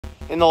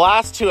In the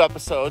last 2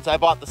 episodes, I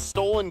bought the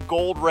stolen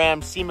gold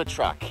Ram SEMA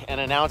Truck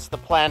and announced the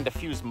plan to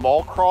fuse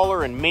mall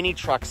crawler and mini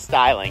truck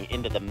styling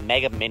into the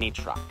Megamini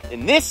Truck.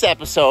 In this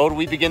episode,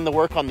 we begin the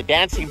work on the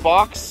dancing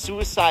box,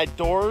 suicide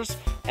doors,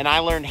 and I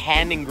learned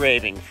hand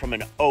engraving from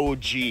an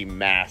OG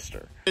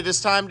master. It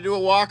is time to do a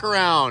walk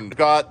around.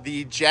 Got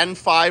the Gen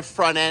 5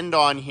 front end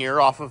on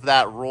here off of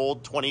that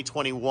rolled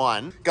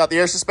 2021. Got the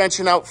air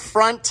suspension out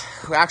front.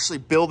 We're actually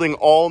building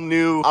all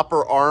new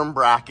upper arm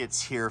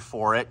brackets here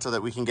for it so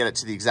that we can get it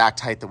to the exact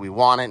height that we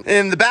want it.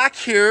 In the back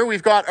here,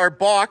 we've got our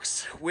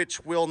box,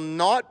 which will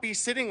not be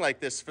sitting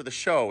like this for the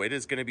show. It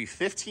is going to be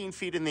 15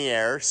 feet in the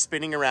air,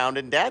 spinning around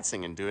and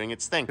dancing and doing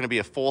its thing. Going to be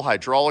a full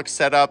hydraulic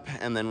setup,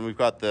 and then we've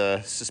got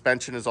the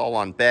suspension is all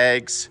on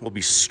bags. We'll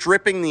be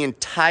stripping the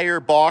entire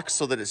box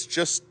so that it's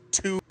just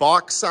 2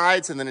 box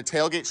sides and then a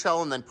tailgate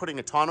shell, and then putting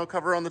a tonneau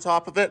cover on the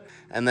top of it.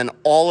 And then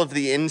all of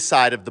the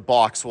inside of the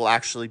box will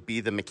actually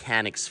be the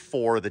mechanics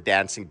for the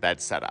dancing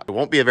bed setup. It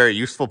won't be a very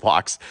useful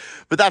box,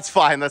 but that's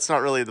fine. That's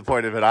not really the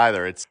point of it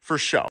either. It's for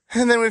show.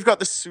 And then we've got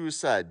the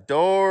suicide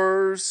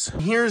doors.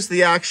 Here's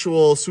the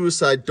actual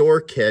suicide door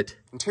kit.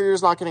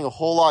 Interior's not getting a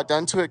whole lot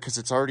done to it because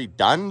it's already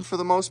done for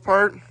the most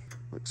part.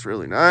 Looks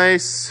really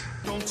nice.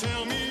 Don't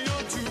tell me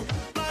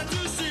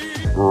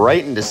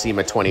right into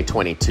SEMA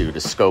 2022 to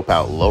scope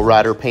out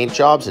lowrider paint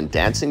jobs and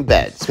dancing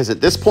beds. Because at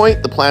this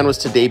point, the plan was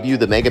to debut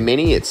the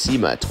Megamini at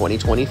SEMA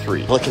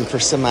 2023. Looking for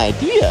some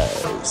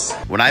ideas.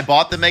 When I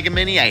bought the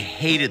Megamini, I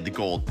hated the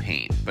gold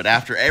paint. But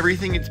after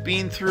everything it's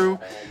been through,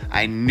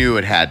 I knew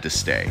it had to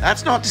stay.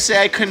 That's not to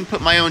say I couldn't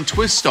put my own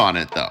twist on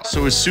it though.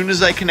 So as soon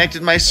as I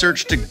connected my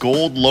search to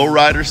gold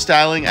lowrider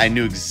styling, I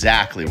knew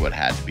exactly what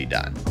had to be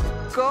done.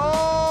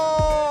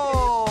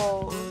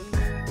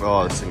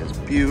 Oh, this thing is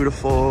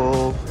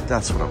beautiful.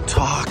 That's what I'm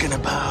talking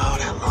about.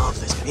 I love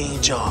this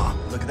paint job.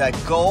 Look at that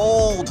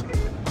gold.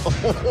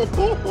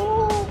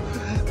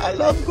 I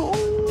love gold.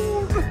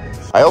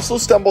 I also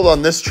stumbled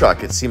on this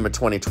truck at SEMA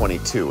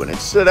 2022, and it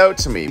stood out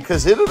to me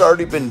because it had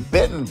already been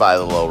bitten by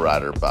the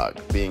lowrider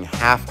bug, being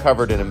half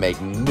covered in a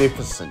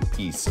magnificent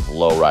piece of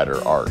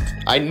lowrider art.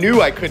 I knew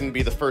I couldn't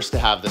be the first to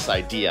have this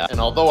idea, and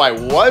although I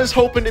was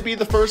hoping to be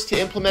the first to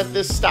implement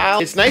this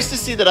style, it's nice to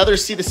see that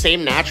others see the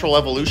same natural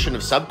evolution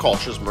of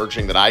subcultures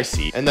merging that I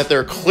see, and that there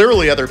are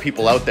clearly other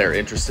people out there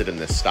interested in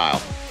this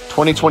style.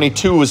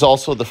 2022 was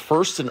also the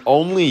first and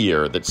only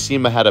year that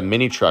SEMA had a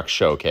mini truck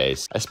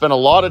showcase. I spent a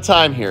lot of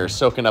time here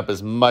soaking up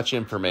as much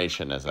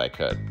information as I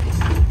could.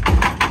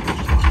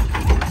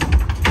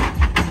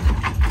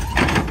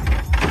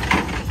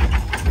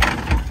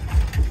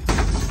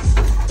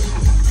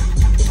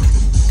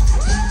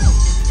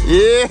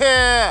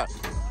 Yeah!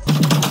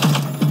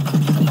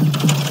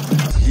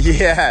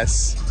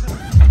 Yes!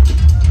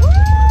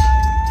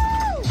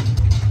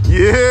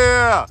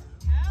 Yeah!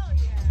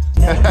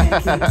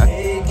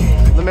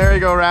 The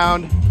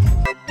merry-go-round.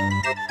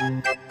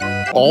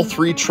 All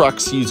 3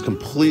 trucks use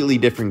completely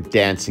different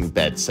dancing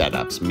bed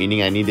setups,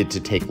 meaning I needed to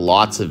take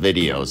lots of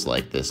videos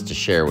like this to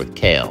share with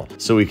Kale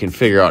so we can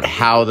figure out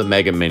how the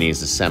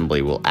Megamini's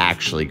assembly will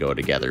actually go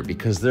together,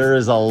 because there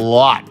is a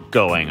lot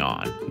going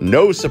on.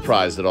 No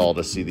surprise at all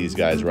to see these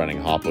guys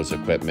running Hoppo's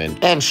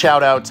equipment. And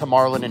shout out to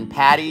Marlon and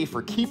Patty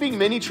for keeping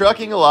mini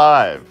trucking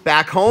alive.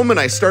 Back home, and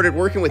I started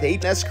working with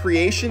 8S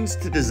Creations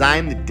to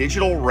design the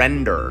digital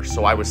render,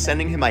 so I was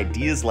sending him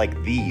ideas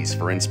like these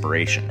for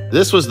inspiration.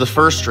 This was the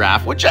first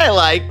draft, which I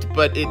liked,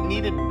 but it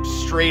needed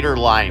straighter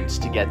lines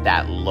to get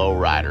that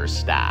lowrider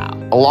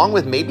style, along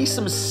with maybe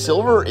some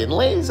silver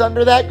inlays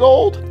under that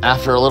gold.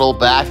 After a little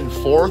back and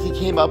forth, he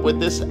came up with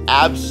this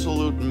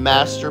absolute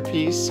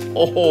masterpiece.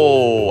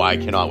 Oh, I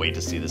cannot wait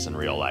to see this in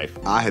real life.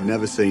 I had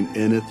never seen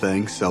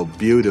anything so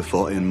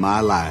beautiful in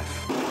my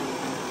life.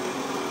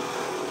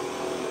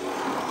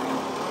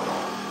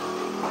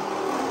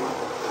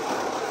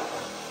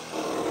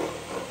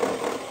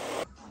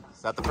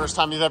 Is that the first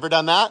time you've ever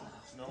done that?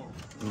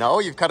 No,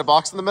 you've cut a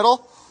box in the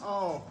middle?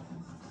 Oh,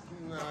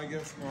 no, I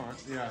guess not.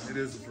 Yeah, it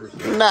is the first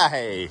one.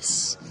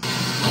 Nice.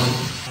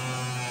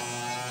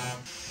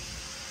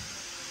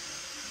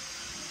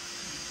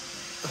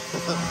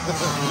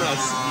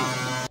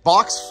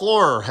 Box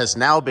floor has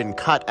now been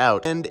cut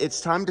out, and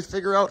it's time to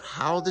figure out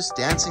how this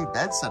dancing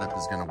bed setup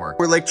is gonna work.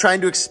 We're like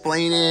trying to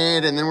explain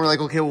it, and then we're like,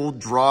 okay, we'll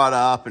draw it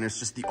up, and it's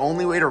just the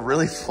only way to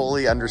really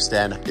fully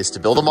understand is to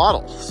build a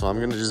model. So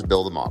I'm gonna just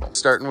build a model.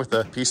 Starting with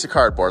a piece of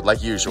cardboard,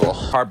 like usual.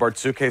 Cardboard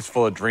suitcase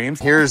full of dreams.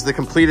 Here's the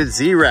completed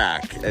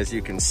Z-rack. As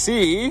you can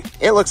see,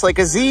 it looks like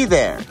a Z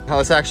there. How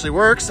this actually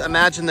works,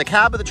 imagine the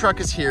cab of the truck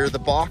is here, the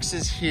box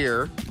is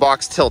here,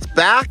 box tilts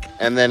back,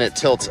 and then it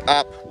tilts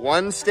up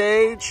one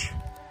stage,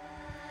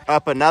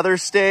 up another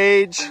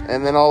stage,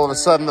 and then all of a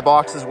sudden the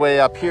box is way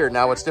up here.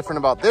 Now what's different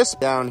about this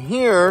down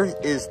here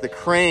is the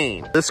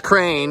crane. This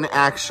crane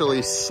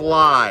actually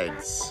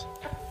slides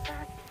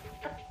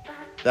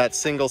that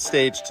single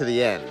stage to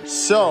the end.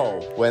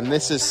 So when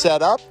this is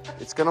set up,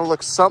 it's gonna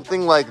look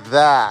something like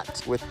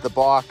that with the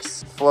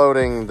box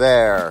floating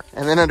there.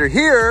 And then under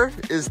here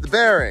is the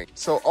bearing.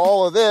 So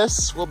all of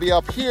this will be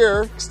up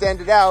here,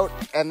 extended out,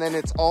 and then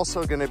it's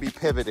also gonna be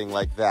pivoting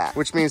like that,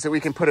 which means that we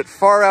can put it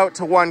far out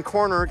to one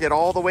corner, get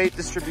all the weight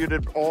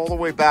distributed all the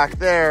way back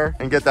there,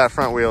 and get that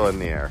front wheel in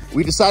the air.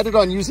 We decided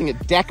on using a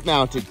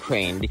deck-mounted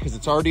crane because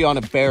it's already on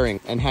a bearing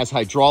and has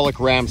hydraulic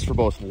rams for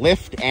both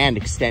lift and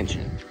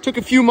extension. Took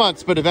a few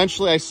months, but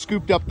eventually I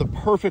scooped up the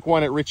perfect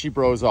one at Richie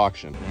Bro's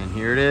auction. And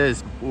here it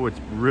is. Oh, it's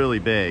really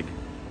big.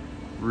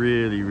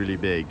 Really, really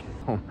big.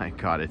 Oh my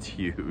God, it's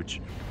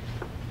huge.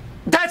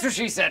 That's what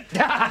she said.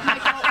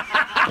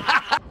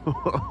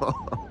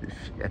 Holy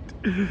shit.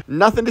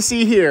 Nothing to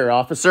see here,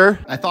 officer.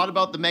 I thought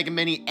about the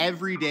Megamini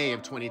every day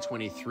of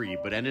 2023,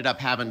 but ended up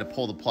having to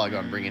pull the plug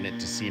on bringing it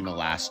to SEMA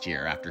last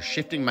year after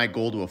shifting my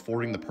goal to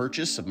affording the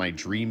purchase of my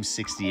dream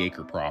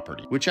 60-acre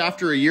property, which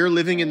after a year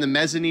living in the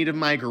mezzanine of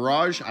my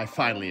garage, I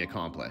finally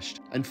accomplished.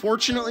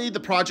 Unfortunately, the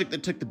project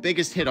that took the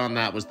biggest hit on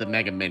that was the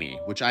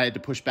Megamini, which I had to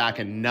push back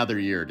another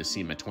year to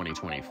SEMA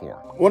 2024.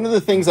 One of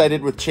the things I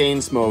did with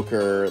Chain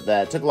Smoker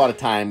that took a lot of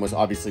time was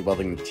obviously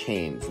welding the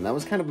chains, and that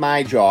was kind of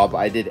my job.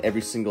 I did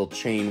every single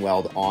chain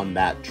weld on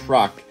that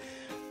truck,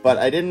 but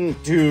I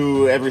didn't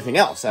do everything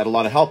else. I had a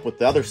lot of help with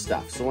the other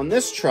stuff. So on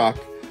this truck,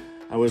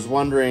 I was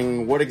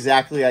wondering what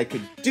exactly I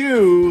could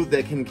do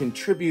that can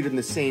contribute in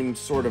the same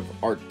sort of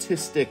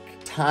artistic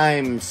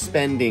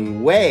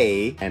time-spending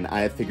way, and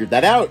I have figured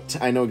that out.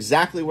 I know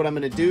exactly what I'm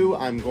gonna do.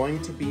 I'm going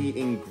to be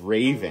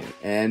engraving,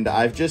 and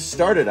I've just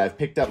started. I've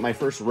picked up my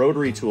first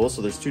rotary tool,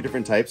 so there's two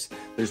different types.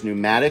 There's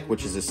pneumatic,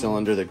 which is a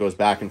cylinder that goes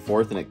back and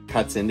forth and it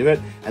cuts into it,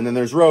 and then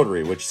there's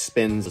rotary, which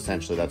spins.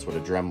 Essentially, that's what a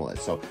Dremel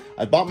is. So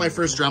I bought my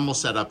first Dremel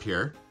set up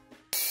here.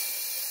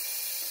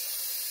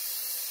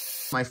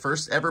 My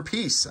first ever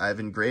piece. I've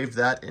engraved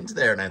that into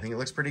there, and I think it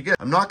looks pretty good.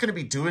 I'm not gonna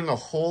be doing a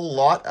whole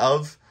lot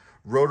of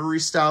rotary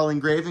style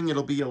engraving.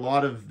 It'll be a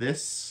lot of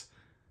this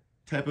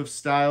type of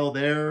style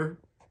there.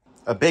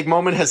 A big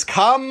moment has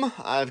come.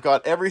 I've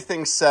got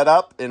everything set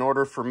up in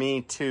order for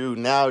me to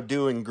now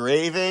do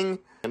engraving.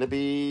 It's gonna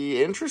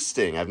be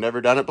interesting. I've never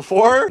done it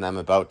before, and I'm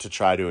about to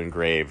try to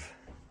engrave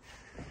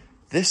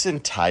this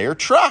entire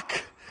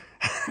truck,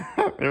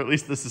 or at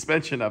least the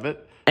suspension of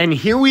it. And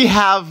here we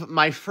have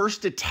my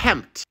first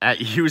attempt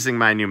at using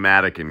my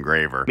pneumatic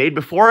engraver, made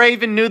before I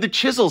even knew the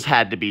chisels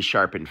had to be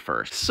sharpened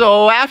first.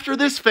 So after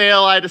this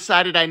fail, I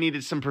decided I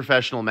needed some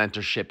professional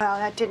mentorship. Well,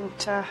 that didn't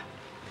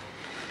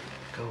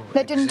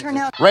turn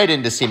out Right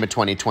into SEMA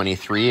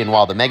 2023, and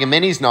while the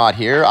Megamini's not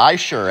here, I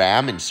sure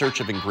am in search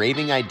of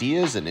engraving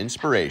ideas and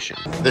inspiration.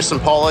 This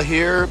Impala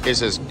here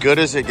is as good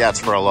as it gets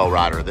for a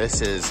lowrider.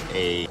 This is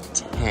a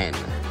 10.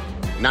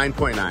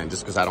 9.9,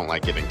 just because I don't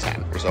like giving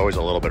 10. There's always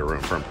a little bit of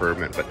room for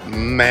improvement, but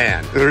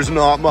man, there's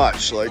not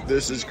much. Like,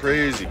 this is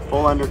crazy.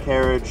 Full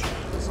undercarriage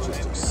is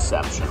just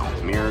exceptional.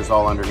 Mirrors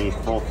all underneath,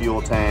 full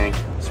fuel tank.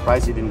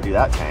 Surprised you didn't do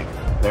that tank.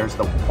 There's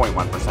the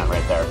 0.1%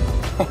 right there.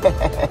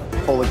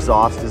 Full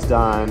exhaust is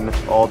done.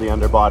 All the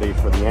underbody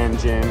for the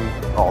engine,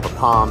 all the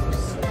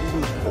pumps.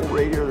 Even the full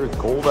radiator, there's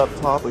gold up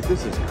top. Like,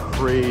 this is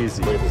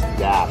crazy. Look at this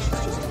dash,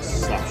 it's just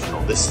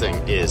exceptional. This thing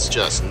is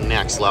just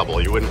next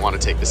level. You wouldn't want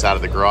to take this out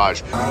of the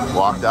garage.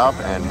 Walked up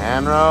and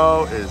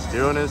Hanro is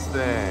doing his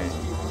thing.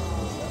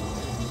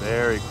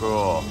 Very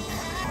cool.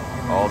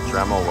 All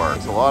Dremel work.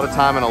 It's a lot of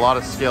time and a lot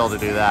of skill to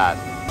do that.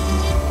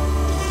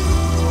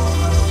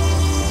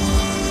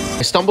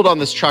 I stumbled on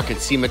this truck at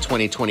SEMA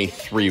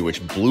 2023,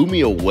 which blew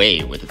me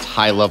away with its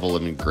high level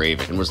of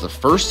engraving, and was the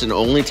first and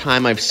only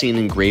time I've seen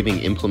engraving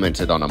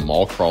implemented on a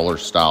mall crawler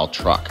style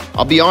truck.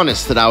 I'll be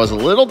honest that I was a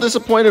little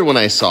disappointed when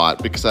I saw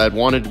it because I had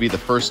wanted to be the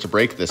first to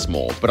break this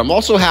mold, but I'm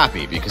also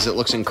happy because it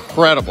looks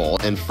incredible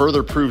and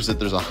further proves that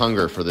there's a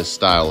hunger for this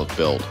style of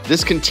build.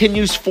 This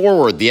continues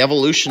forward the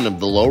evolution of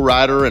the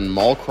lowrider and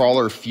mall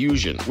crawler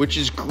fusion, which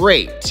is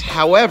great.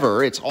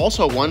 However, it's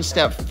also one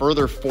step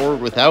further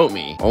forward without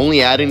me,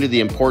 only adding to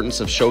the importance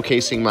of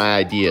showcasing my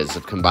ideas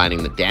of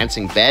combining the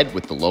dancing bed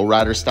with the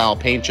lowrider style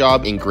paint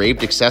job,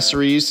 engraved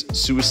accessories,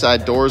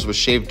 suicide doors with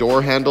shaved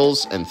door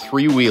handles, and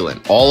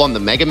three-wheeling, all on the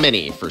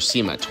Megamini for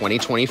SEMA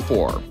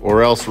 2024.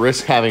 Or else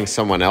risk having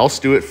someone else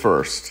do it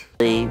first.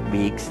 3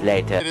 weeks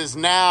later. It is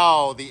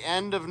now the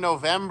end of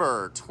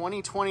November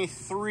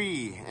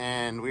 2023,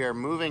 and we are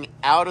moving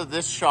out of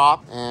this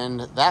shop,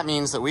 and that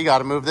means that we got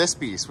to move this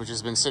piece, which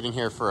has been sitting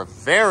here for a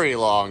very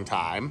long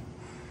time.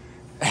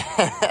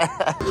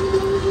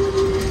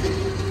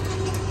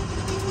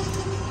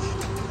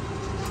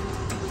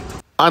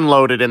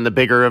 Unloaded in the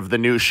bigger of the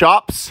new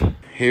shops.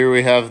 Here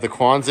we have the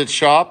Quonset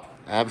shop,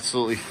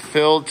 absolutely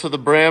filled to the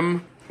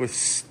brim with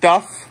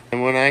stuff.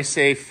 And when I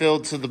say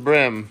filled to the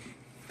brim,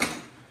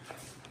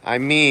 I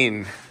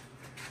mean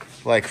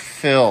like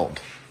filled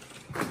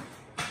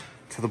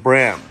to the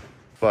brim.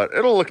 But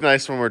it'll look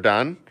nice when we're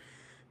done.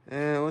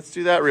 And let's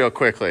do that real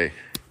quickly.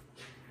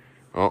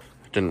 Oh,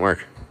 it didn't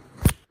work.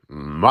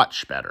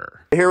 Much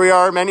better. Here we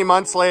are many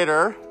months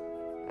later,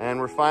 and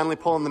we're finally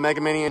pulling the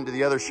Megamini into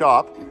the other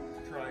shop.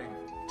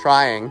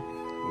 Trying.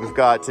 We've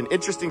got an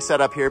interesting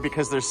setup here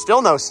because there's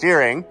still no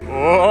steering.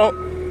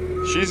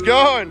 Oh, she's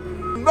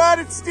going, but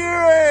it's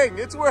steering,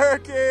 it's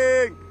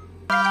working.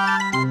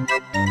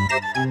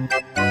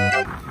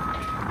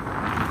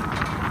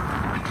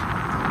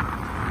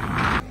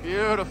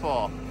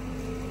 Beautiful.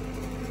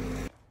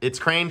 It's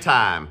crane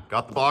time.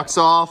 Got the box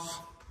off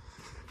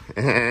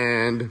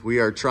and we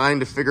are trying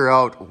to figure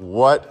out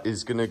what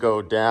is gonna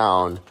go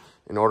down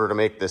in order to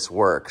make this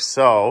work.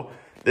 So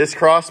this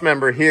cross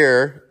member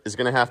here is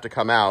gonna have to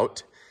come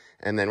out,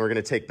 and then we're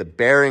gonna take the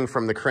bearing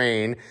from the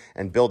crane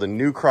and build a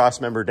new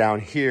cross member down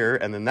here,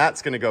 and then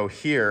that's gonna go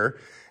here,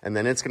 and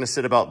then it's gonna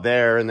sit about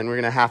there, and then we're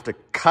gonna have to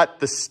cut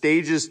the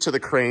stages to the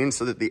crane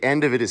so that the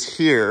end of it is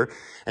here,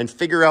 and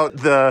figure out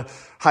the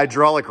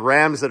hydraulic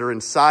rams that are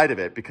inside of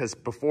it, because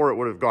before it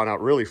would have gone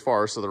out really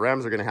far, so the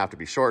rams are gonna have to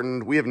be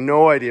shortened. We have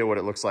no idea what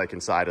it looks like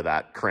inside of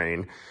that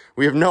crane.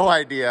 We have no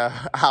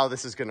idea how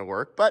this is gonna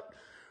work, but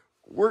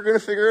we're gonna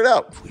figure it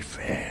out. If we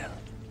fail,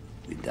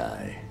 we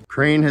die.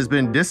 Crane has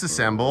been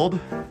disassembled.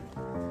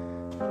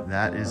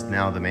 That is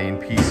now the main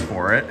piece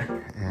for it.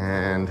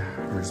 And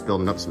we're just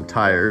building up some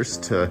tires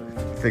to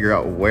figure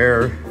out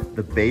where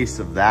the base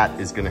of that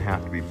is gonna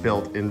have to be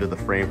built into the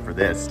frame for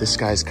this. This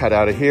guy's cut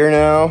out of here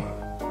now.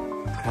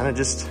 Kind of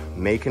just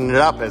making it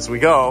up as we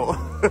go.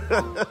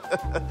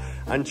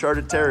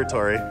 Uncharted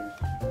territory.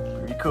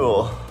 Pretty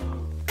cool.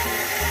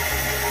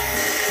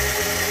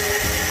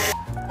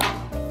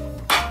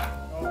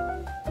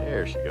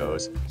 There she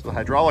goes. So the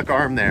hydraulic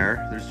arm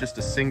there's just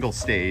a single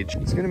stage.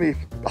 It's gonna be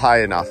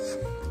high enough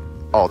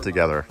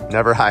altogether.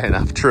 Never high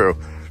enough, true.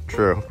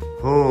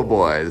 Oh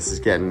boy, this is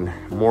getting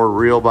more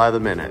real by the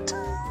minute.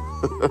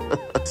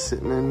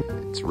 Sitting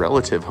in its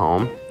relative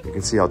home. You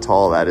can see how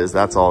tall that is.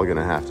 That's all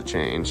gonna have to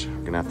change.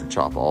 I'm gonna have to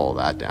chop all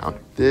that down.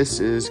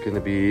 This is gonna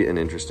be an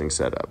interesting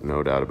setup,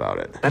 no doubt about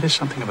it. That is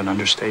something of an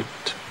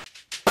understatement.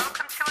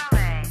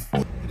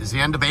 It is the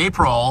end of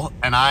April,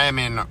 and I am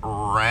in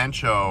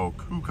Rancho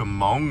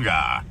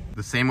Cucamonga.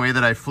 The same way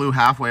that I flew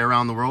halfway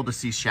around the world to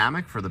see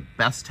Shamek for the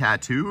best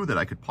tattoo that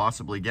I could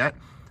possibly get,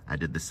 I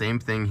did the same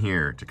thing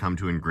here to come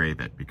to engrave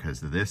it, because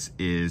this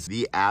is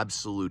the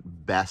absolute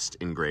best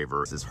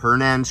engraver. This is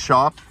Hernan's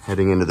shop.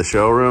 Heading into the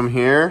showroom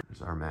here.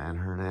 There's our man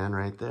Hernan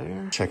right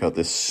there. Check out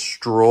this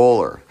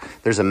stroller.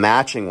 There's a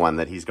matching one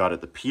that he's got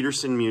at the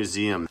Peterson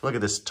Museum. Look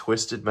at this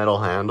twisted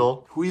metal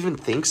handle. Who even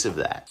thinks of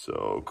that?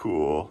 So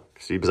cool.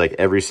 Seems like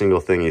every single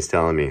thing he's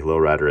telling me,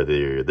 lowrider of the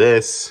year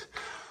this,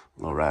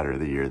 lowrider of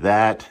the year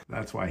that.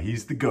 That's why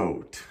he's the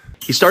GOAT.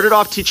 He started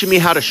off teaching me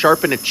how to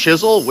sharpen a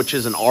chisel, which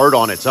is an art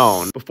on its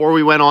own, before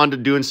we went on to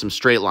doing some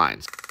straight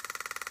lines.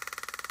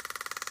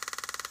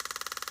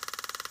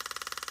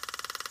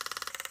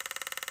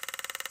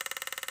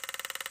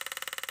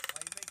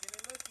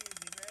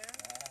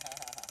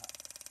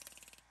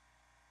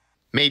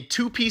 Made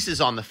 2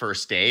 pieces on the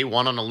first day,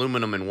 one on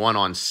aluminum and one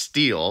on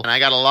steel. And I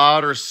got a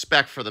lot of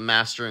respect for the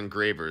master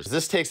engravers.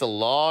 This takes a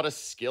lot of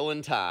skill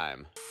and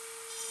time.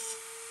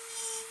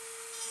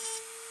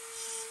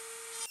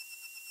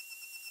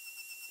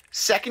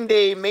 Second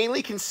day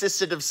mainly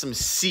consisted of some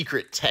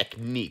secret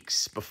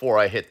techniques before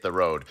I hit the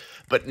road,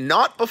 but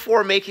not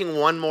before making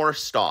one more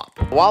stop.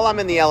 While I'm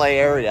in the LA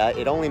area,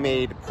 it only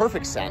made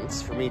perfect sense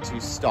for me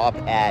to stop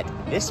at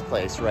this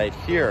place right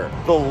here,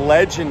 the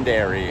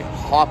legendary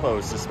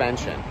Hoppo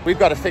suspension. We've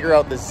got to figure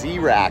out the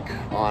Z-rack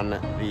on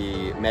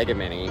the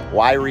Megamini.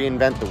 Why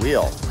reinvent the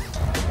wheel?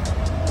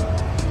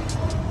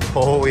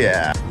 Oh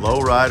yeah,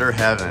 lowrider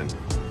heaven.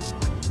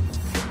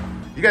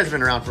 You guys have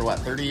been around for what,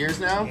 30 years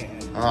now?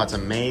 Oh, it's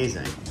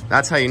amazing.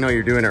 That's how you know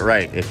you're doing it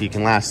right, if you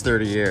can last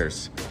 30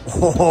 years.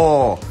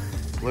 Oh,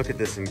 look at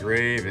this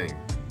engraving.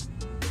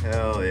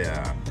 Hell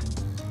yeah.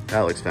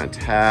 That looks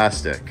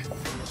fantastic.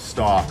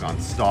 Stock on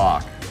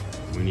stock.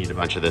 We need a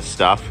bunch of this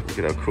stuff. Look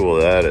at how cool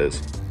that is.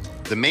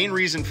 The main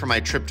reason for my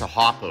trip to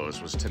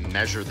Hoppo's was to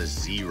measure the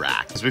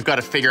Z-rack, because we've got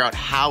to figure out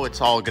how it's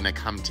all gonna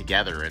come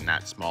together in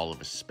that small of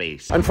a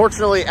space.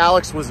 Unfortunately,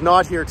 Alex was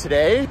not here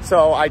today,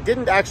 so I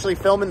didn't actually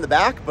film in the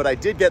back, but I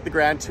did get the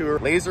grand tour.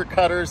 Laser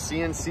cutters,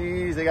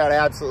 CNCs, they got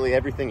absolutely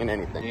everything and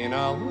anything. In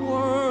a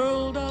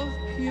world of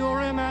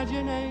pure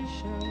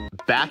imagination.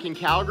 Back in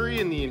Calgary,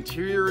 and the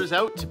interior is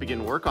out to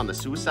begin work on the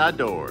suicide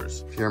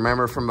doors. If you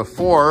remember from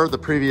before, the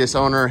previous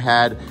owner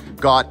had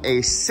got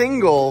a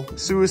single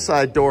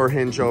suicide door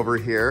hinge over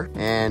here,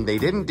 and they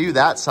didn't do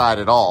that side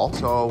at all.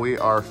 So we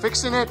are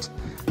fixing it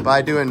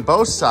by doing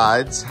both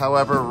sides.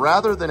 However,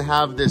 rather than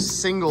have this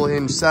single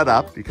hinge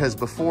setup, because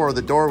before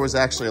the door was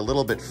actually a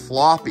little bit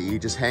floppy,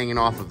 just hanging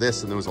off of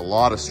this, and there was a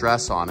lot of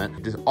stress on it,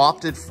 just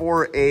opted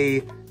for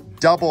a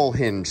double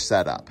hinge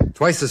setup.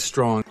 Twice as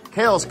strong.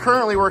 Kale's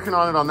currently working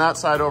on it on that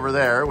side over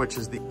there, which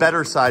is the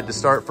better side to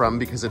start from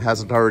because it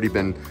hasn't already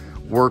been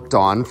worked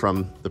on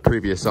from the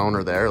previous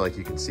owner there. Like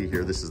you can see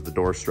here, this is the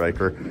door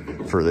striker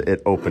for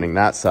it opening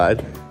that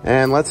side.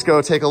 And let's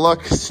go take a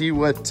look, see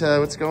what's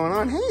going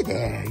on. Hey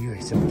there,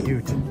 you're so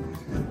cute.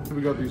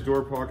 We got these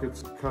door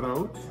pockets cut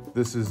out.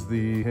 This is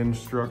the hinge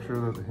structure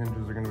that the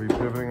hinges are going to be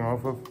pivoting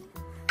off of.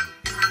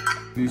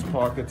 These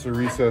pockets are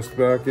recessed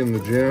back in the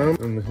jam,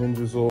 and the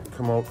hinges will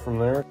come out from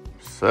there.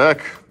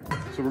 Sick.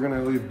 So we're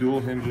gonna leave dual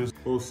hinges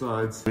both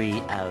sides.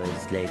 3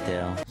 hours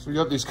later. So we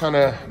got these kind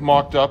of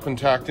mocked up and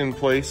tacked in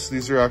place.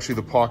 These are actually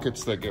the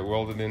pockets that get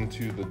welded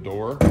into the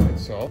door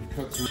itself.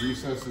 Cut some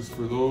recesses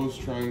for those,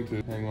 trying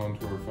to hang on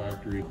to our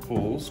factory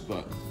poles,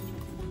 but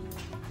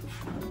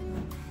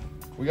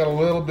we got a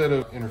little bit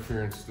of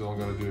interference still.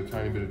 Got to do a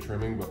tiny bit of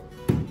trimming, but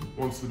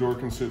once the door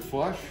can sit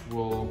flush,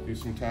 we'll do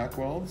some tack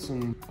welds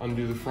and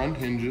undo the front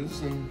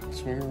hinges and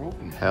swing her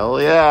open.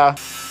 Hell yeah.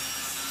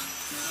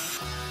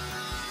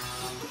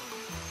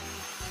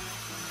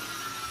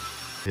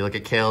 If you look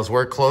at Kale's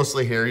work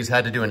closely here, he's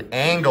had to do an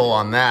angle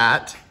on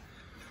that,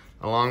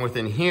 along with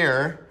in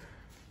here,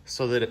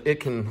 so that it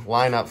can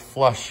line up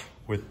flush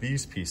with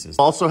these pieces.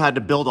 Also had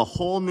to build a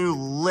whole new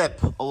lip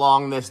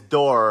along this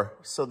door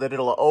so that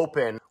it'll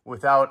open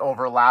without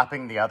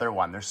overlapping the other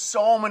one. There's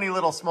so many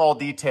little small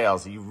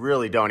details that you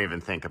really don't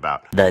even think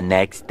about. The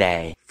next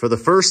day. For the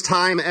first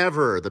time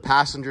ever, the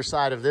passenger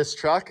side of this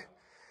truck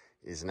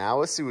is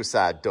now a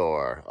suicide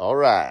door. All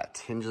right,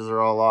 hinges are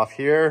all off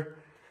here.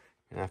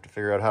 Gonna have to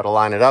figure out how to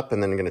line it up,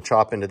 and then I'm gonna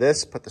chop into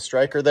this, put the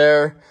striker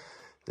there.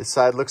 This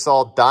side looks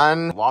all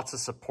done. Lots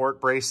of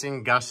support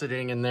bracing,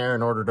 gusseting in there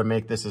in order to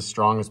make this as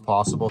strong as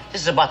possible.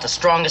 This is about the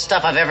strongest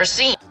stuff I've ever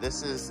seen.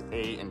 This is an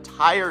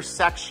entire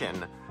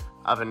section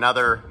of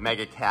another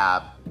mega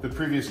cab. The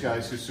previous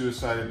guys who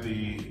suicided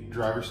the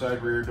driver's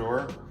side rear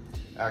door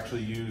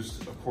actually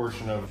used a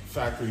portion of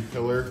factory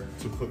pillar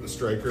to put the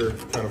striker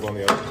kind of on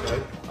the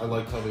outside. I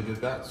liked how they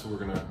did that, so we're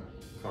gonna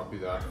copy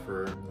that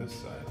for this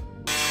side.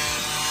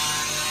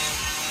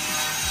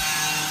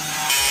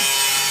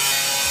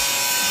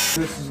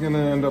 This is gonna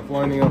end up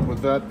lining up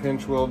with that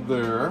pinch weld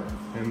there,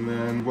 and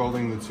then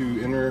welding the two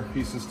inner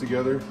pieces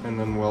together, and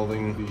then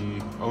welding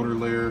the outer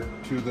layer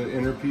to the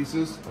inner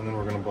pieces, and then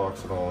we're gonna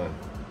box it all in.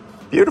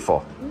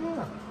 Beautiful.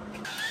 Yeah.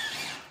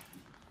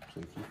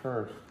 Safety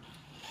first.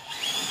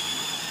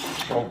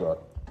 Oh God.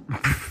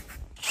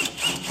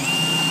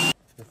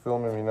 You're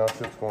filming me, not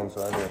chips going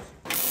sideways.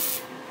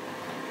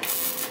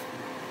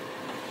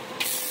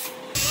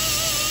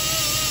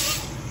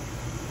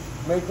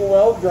 Make a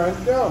weld, grind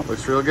it down.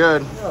 Looks real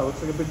good. Yeah,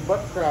 looks like a big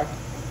butt crack.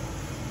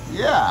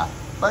 Yeah,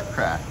 butt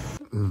crack.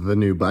 The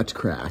new butt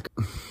crack.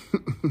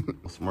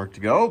 Some work to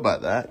go,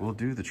 but that will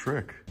do the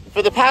trick.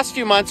 For the past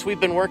few months, we've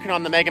been working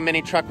on the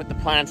Megamini Truck with the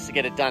plans to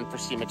get it done for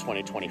SEMA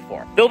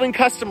 2024. Building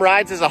custom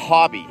rides is a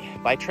hobby.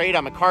 By trade,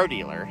 I'm a car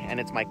dealer, and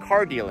it's my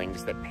car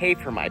dealings that pay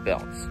for my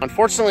builds.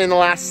 Unfortunately, in the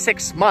last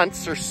 6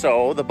 months or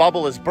so, the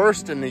bubble has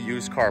burst in the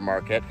used car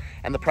market,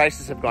 and the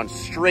prices have gone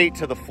straight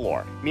to the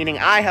floor. Meaning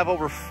I have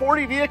over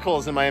 40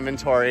 vehicles in my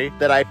inventory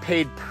that I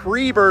paid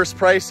pre-burst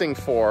pricing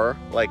for,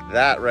 like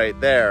that right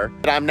there,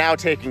 that I'm now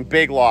taking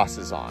big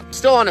losses on.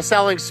 Still on a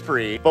selling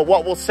spree, but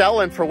what will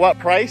sell and for what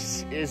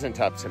price isn't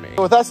up to me.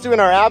 With us doing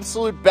our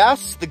absolute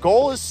best, the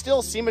goal is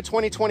still SEMA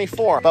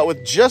 2024, but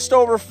with just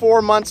over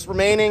 4 months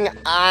remaining,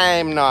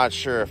 I'm not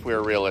sure if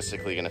we're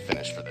realistically gonna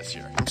finish for this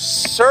year. I'm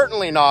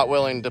certainly not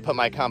willing to put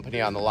my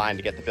company on the line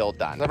to get the build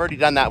done. I've already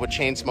done that with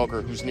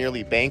Chainsmoker, who's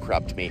nearly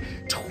bankrupted me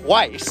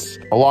twice,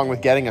 along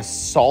with getting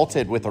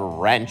assaulted with a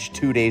wrench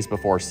 2 days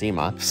before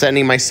SEMA,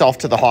 sending myself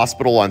to the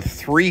hospital on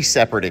 3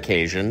 separate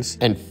occasions,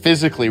 and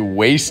physically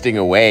wasting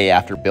away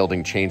after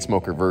building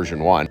Chainsmoker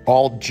version 1,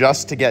 all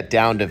just to get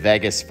down to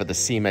Vegas for the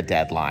SEMA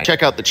deadline.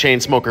 Check out the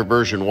Chainsmoker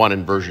version 1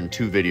 and version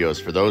 2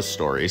 videos for those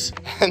stories.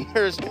 And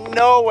there's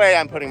no way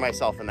I'm putting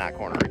myself in that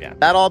corner again.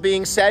 That all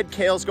being said,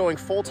 Kale's going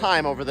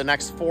full-time over the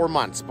next 4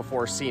 months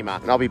before SEMA,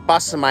 and I'll be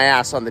busting my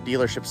ass on the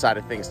dealership side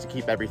of things to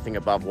keep everything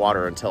above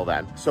water until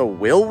then. So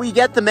will we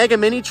get the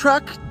Megamini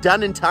Truck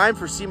done in time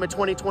for SEMA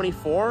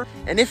 2024?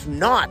 And if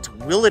not,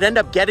 will it end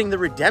up getting the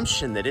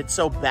redemption that it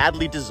so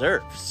badly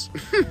deserves?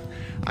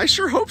 I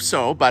sure hope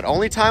so, but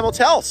only time will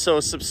tell. So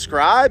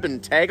subscribe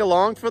and tag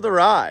along for the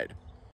ride.